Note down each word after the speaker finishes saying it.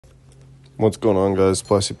What's going on, guys?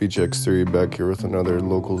 Plastic Beach X3 back here with another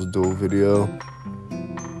locals duel video.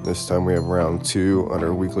 This time we have round 2 on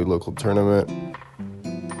our weekly local tournament.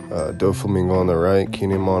 Doflamingo on the right,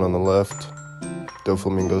 Kinemon on the left.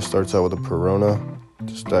 Doflamingo starts out with a Perona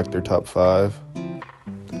to stack their top 5.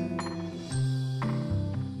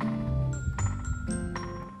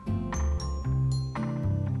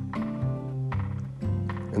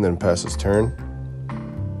 And then passes turn.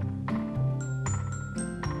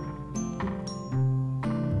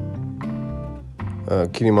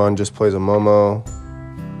 Kinemon just plays a Momo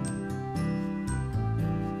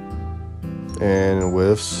and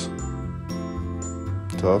whiffs.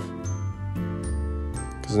 Tough.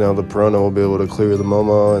 Because now the Perona will be able to clear the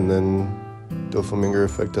Momo and then Doflamingo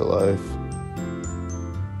effect at life.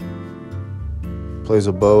 Plays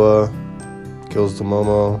a Boa, kills the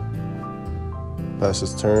Momo,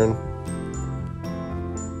 passes turn.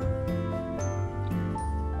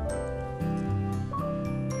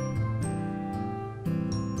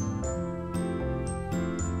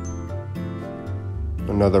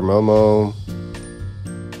 Another Momo.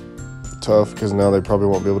 Tough, because now they probably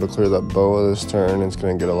won't be able to clear that Boa this turn. It's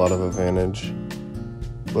going to get a lot of advantage.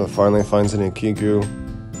 But finally finds an Ikiku.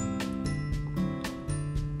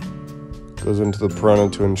 Goes into the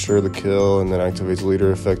Perona to ensure the kill, and then activates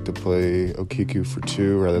leader effect to play Okiku for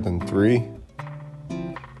 2 rather than 3.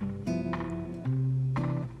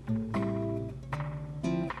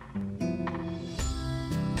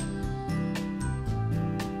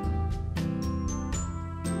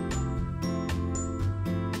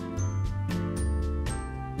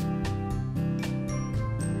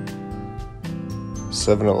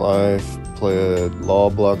 Seven at life, play a law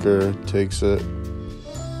blocker, takes it.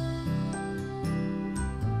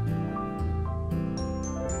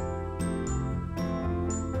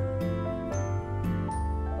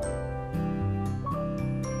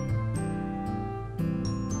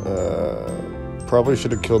 Probably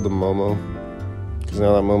should have killed the Momo, because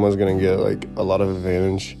now that Momo is going to get like a lot of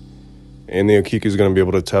advantage. And the Okiku is going to be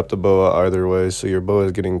able to tap the Boa either way, so your Boa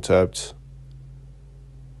is getting tapped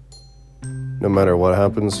no matter what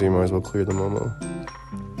happens, so you might as well clear the Momo.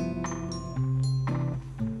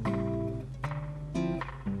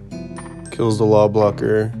 Kills the law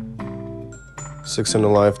blocker. 6 into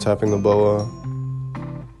life, tapping the Boa.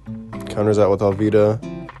 Counters out with Alvida.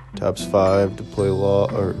 Taps 5 to play law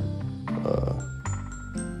or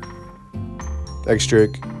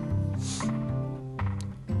X-Trick.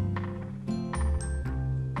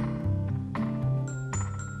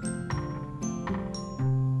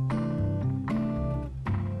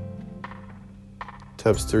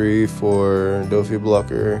 Taps 3 for Dofi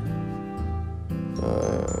blocker.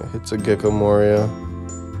 Hits a Gecko Moria.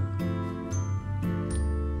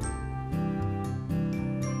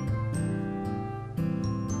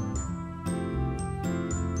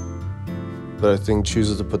 But I think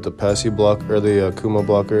chooses to put the Passy block or the Kuma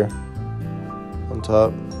blocker on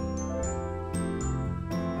top.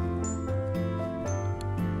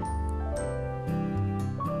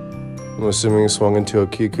 I'm assuming he swung into a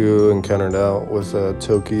Kiku and countered out with a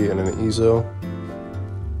Toki and an Izo.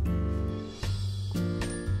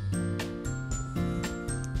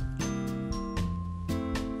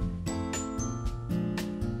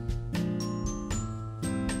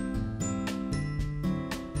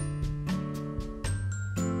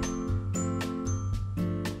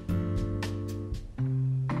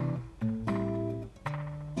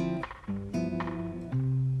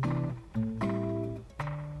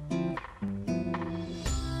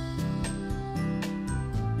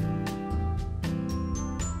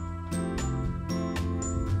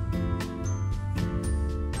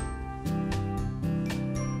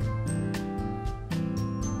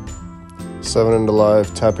 Seven into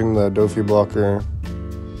life, tapping the Dofi blocker.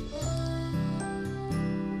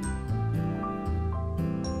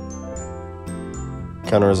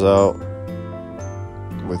 Counters out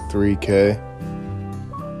with 3K.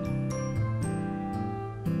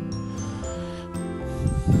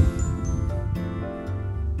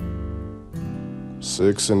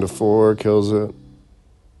 Six into 4, kills it.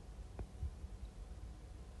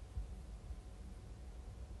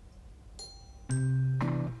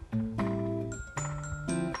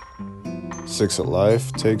 Six at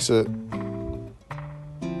life, takes it.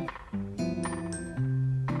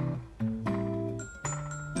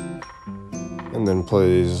 And then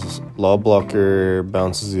plays law blocker,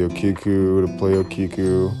 bounces the Okiku to play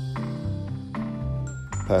Okiku.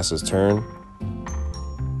 Passes turn.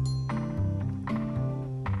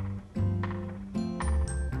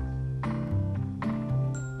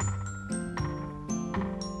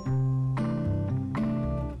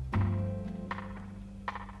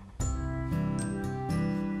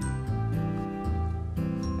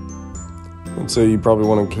 I'd say you probably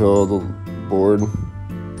want to kill the board.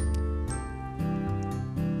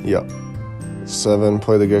 Yep. 7,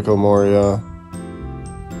 play the Gecko Moria.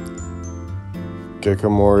 Gecko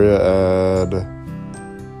Moria, add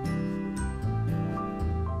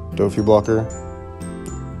Dofi blocker.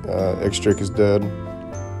 X-Drake is dead.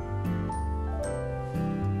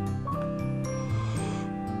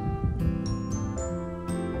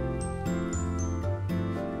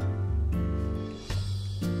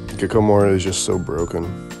 Gecko Moria is just so broken.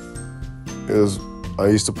 I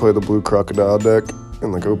used to play the blue crocodile deck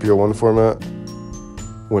in like OP01 format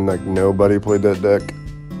when like nobody played that deck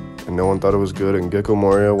and no one thought it was good, and Gecko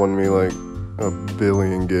Moria won me like a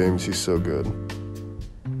billion games. He's so good.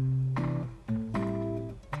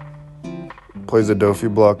 Plays a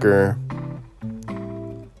Dofi blocker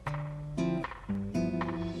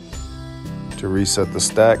to reset the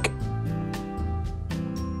stack.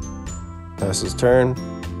 Passes turn.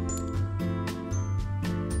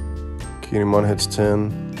 Kinemon hits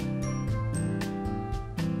 10.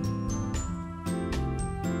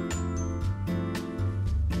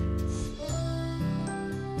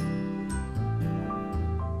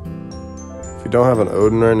 If you don't have an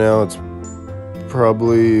Odin right now, it's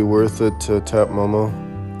probably worth it to tap Momo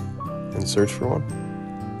and search for one.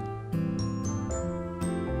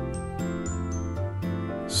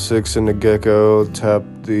 6 into Gecko, tap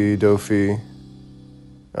the Dofi,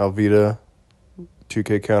 Alvita,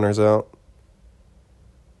 2K counters out.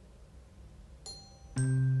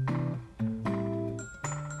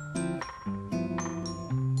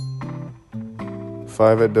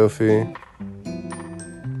 Five at Dofi.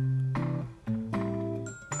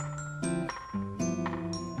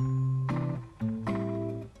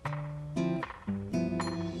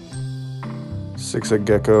 Six at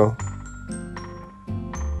Gecko.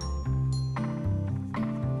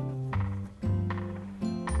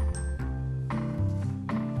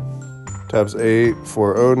 Taps 8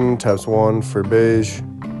 for Odin, taps 1 for Beige,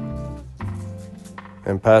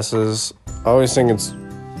 and passes. I always think it's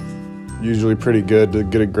usually pretty good to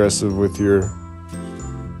get aggressive with your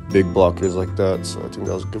big blockers like that, so I think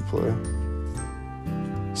that was a good play.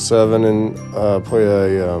 7 and play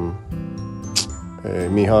a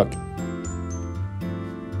Mihawk.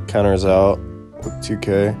 Counters out with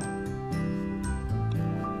 2K.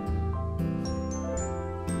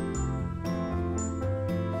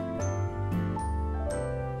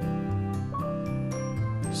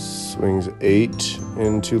 Swings 8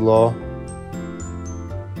 into Law.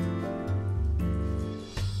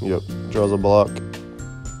 Yep, draws a block.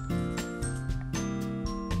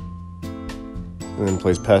 And then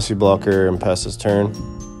plays Passy Blocker and passes turn.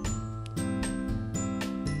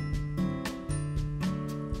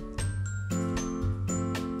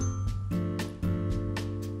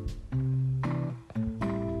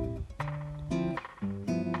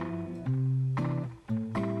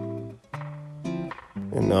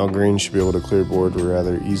 And now green should be able to clear board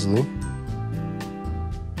rather easily.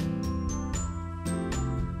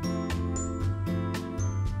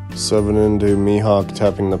 Seven into Mihawk,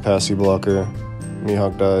 tapping the Passy blocker.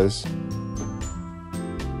 Mihawk dies.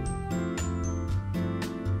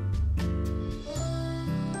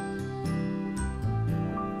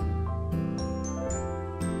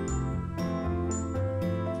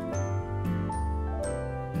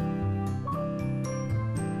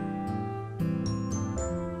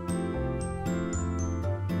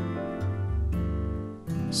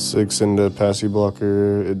 Six into Passy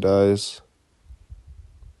blocker, it dies.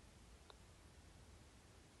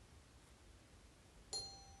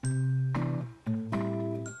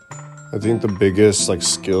 I think the biggest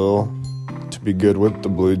skill to be good with the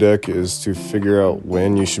blue deck is to figure out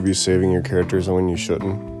when you should be saving your characters and when you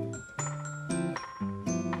shouldn't.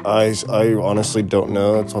 I honestly don't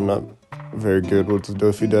know, so I'm not very good with the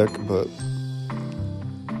Dofi deck, but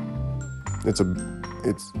it's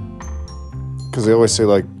because they always say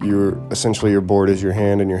essentially your board is your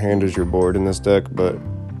hand and your hand is your board in this deck, but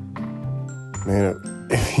man,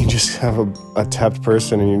 if you just have a tapped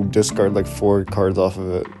person and you discard 4 cards off of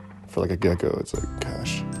it for a Gecko, it's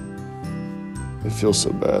gosh, it feels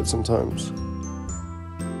so bad sometimes.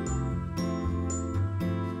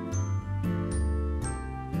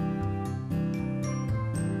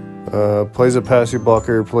 Plays a Passy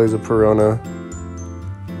blocker, plays a Perona.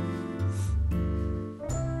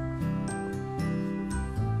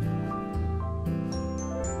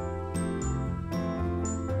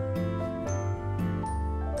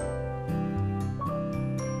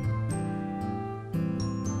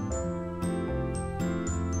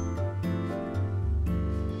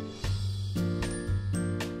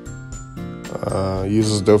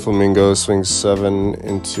 Uses Doflamingo, swings 7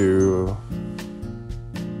 into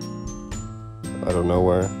out of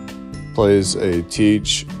nowhere. Plays a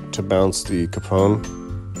Teach to bounce the Capone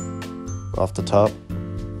off the top.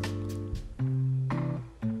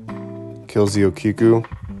 Kills the Okiku.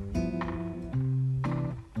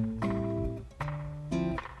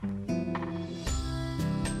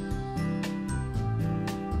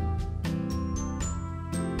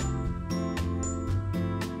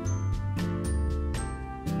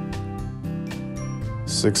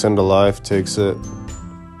 Six end of life, takes it.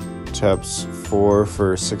 Taps 4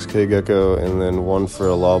 for 6k Gecko and then 1 for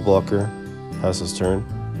a Law Blocker. Passes turn.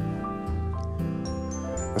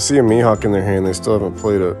 I see a Mihawk in their hand, they still haven't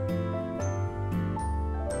played it.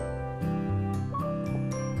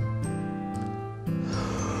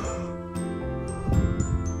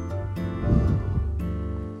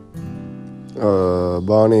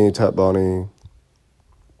 Bonnie, tap Bonnie.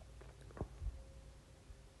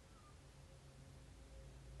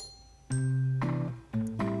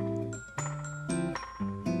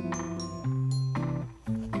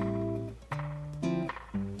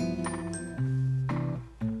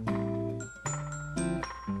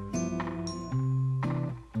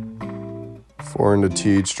 Four into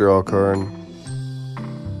Teach, draw a card.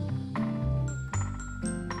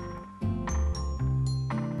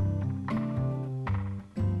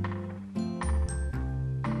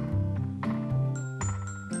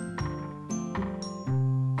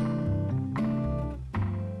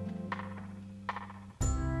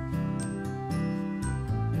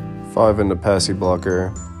 Five into Passy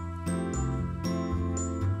Blocker.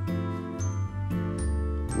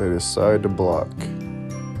 They decide to block.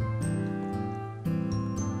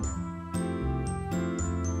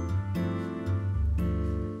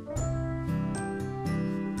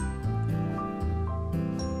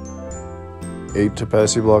 Eight to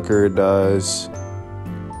Passy Blocker, it dies.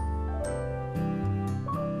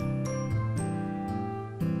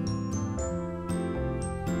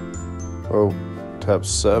 Oh, tap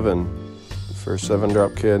 7 for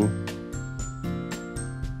 7-drop kid.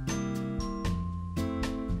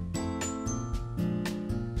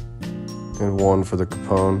 And 1 for the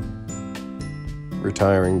Capone.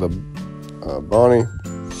 Retiring the Bonnie.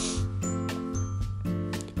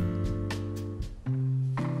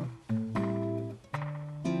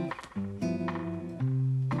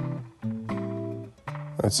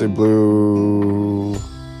 I'd say blue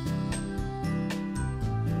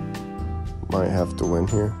might have to win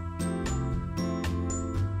here.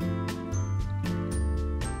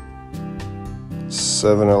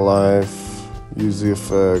 Seven at life, use the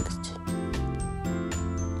effect.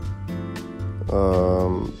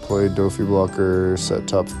 Play Dofi Blocker, set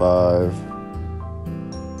top 5.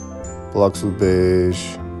 Blocks with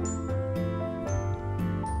beige.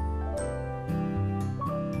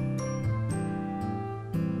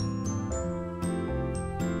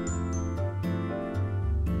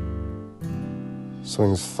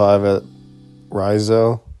 Swings 5 at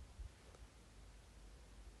Rizo.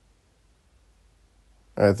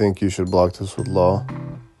 I think you should block this with Law.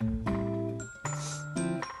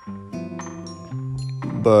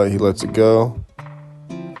 But he lets it go.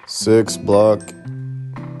 6, block.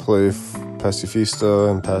 Play Pacifista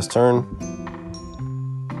and pass turn.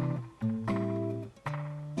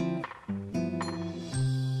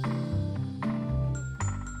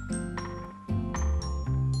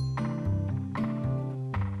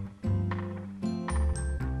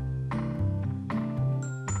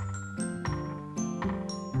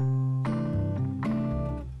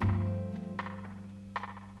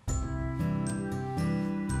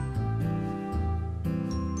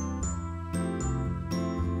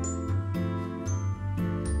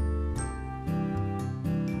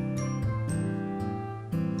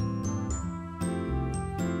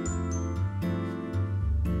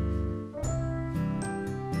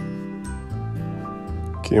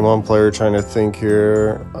 Keyamon player trying to think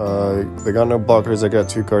here. They got no blockers. I got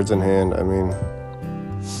 2 cards in hand. I mean,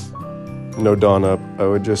 no Dawn up. I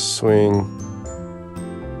would just swing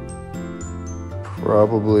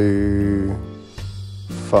probably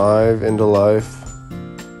 5 into life.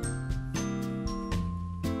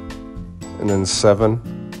 And then 7.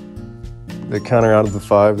 They counter out of the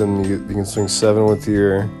 5. Then you can swing 7 with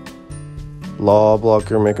your Law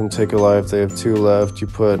Blocker. Make them take a life. They have 2 left. You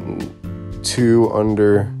put 2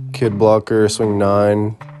 under Kid Blocker, swing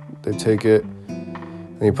 9, they take it,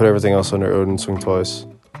 and you put everything else under Odin, swing twice.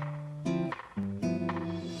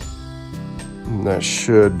 And that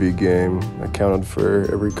should be game. I counted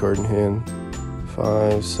for every card in hand.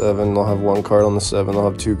 5, 7, they'll have 1 card on the 7, they'll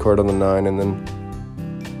have 2 card on the 9, and then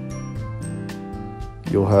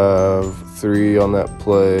you'll have 3 on that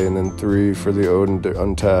play, and then 3 for the Odin to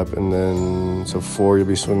untap, and then so 4, you'll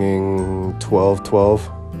be swinging 12.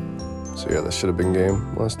 So yeah, that should have been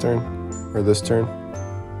game last turn, or this turn.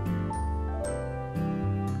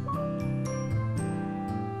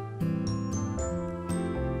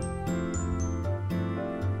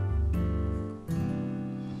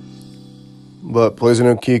 But plays an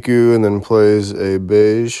Okiku and then plays a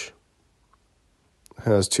beige.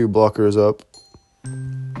 Has 2 blockers up.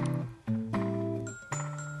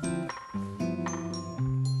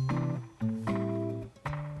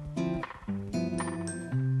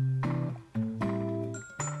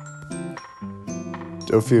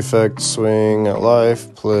 Dofi effect, swing at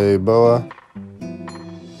life, play boa.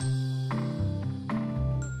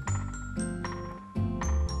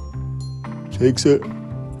 Takes it.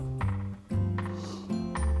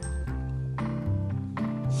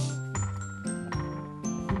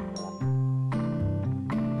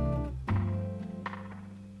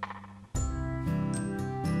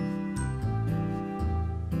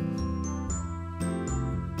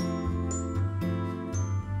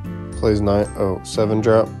 Plays 7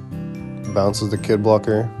 drop, bounces the kid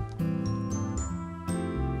blocker.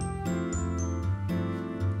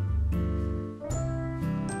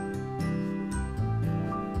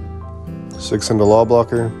 Six into law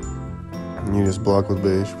blocker, and you just block with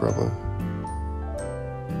beige probably.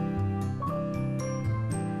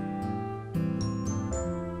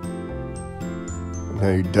 Now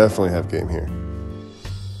you definitely have game here.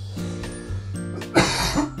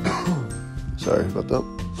 Sorry about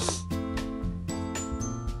that.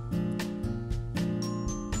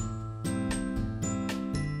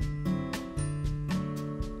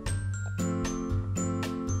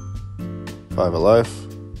 Five of life,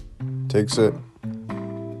 takes it.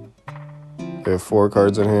 They have 4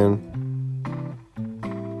 cards in hand.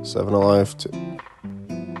 7 of life,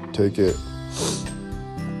 take it.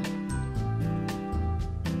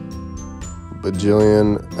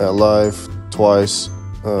 Bajillion at life, twice.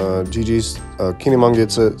 GG's, Kinemon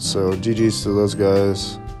gets it, so GG's to those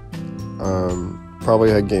guys.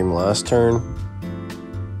 Probably had game last turn,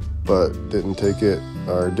 but didn't take it,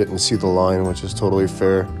 or didn't see the line, which is totally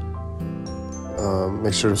fair.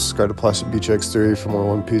 Make sure to subscribe to Plastic Beach X3 for more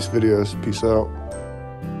One Piece videos. Peace out.